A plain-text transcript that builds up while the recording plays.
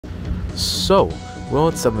So,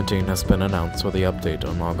 World 17 has been announced for the update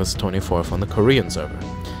on August 24th on the Korean server.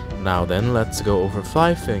 Now then, let's go over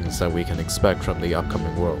 5 things that we can expect from the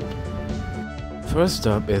upcoming world. First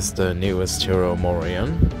up is the newest hero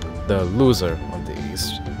Morian, the loser of the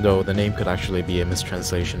East, though the name could actually be a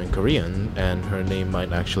mistranslation in Korean, and her name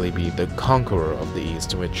might actually be the Conqueror of the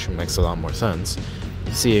East, which makes a lot more sense.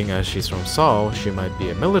 Seeing as she's from Seoul, she might be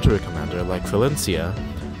a military commander like Valencia,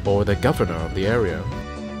 or the governor of the area.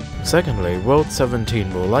 Secondly, World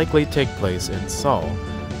 17 will likely take place in Seoul,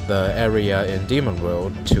 the area in Demon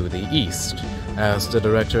World to the east, as the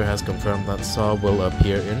director has confirmed that Seoul will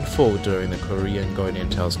appear in full during the Korean Guardian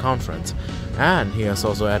Tales conference, and he has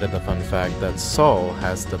also added the fun fact that Seoul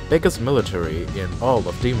has the biggest military in all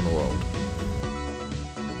of Demon World.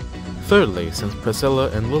 Thirdly, since Priscilla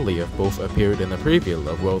and Lily have both appeared in the preview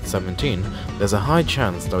of World 17, there's a high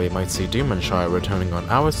chance that we might see Demonshire returning on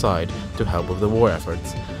our side to help with the war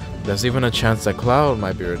efforts. There's even a chance that Cloud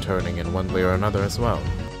might be returning in one way or another as well.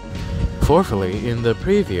 Fourthly, in the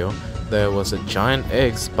preview, there was a giant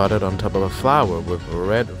egg spotted on top of a flower with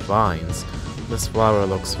red vines. This flower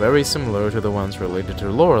looks very similar to the ones related to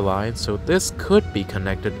Lorelei, so this could be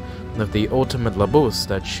connected with the ultimate Labus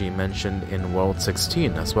that she mentioned in World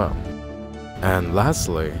 16 as well. And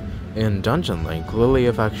lastly, in Dungeon Link, Lily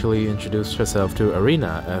have actually introduced herself to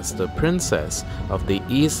Arena as the princess of the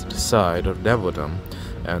east side of Devildom,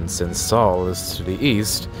 and since Seoul is to the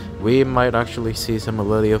east, we might actually see some of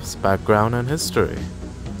Lilith's background and history.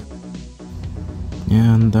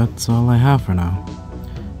 And that's all I have for now.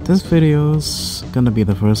 This video's gonna be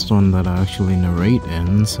the first one that I actually narrate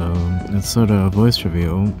in, so it's sort of a voice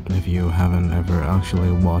review if you haven't ever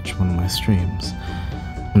actually watched one of my streams.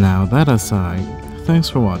 Now that aside, thanks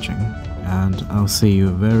for watching, and I'll see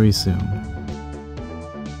you very soon.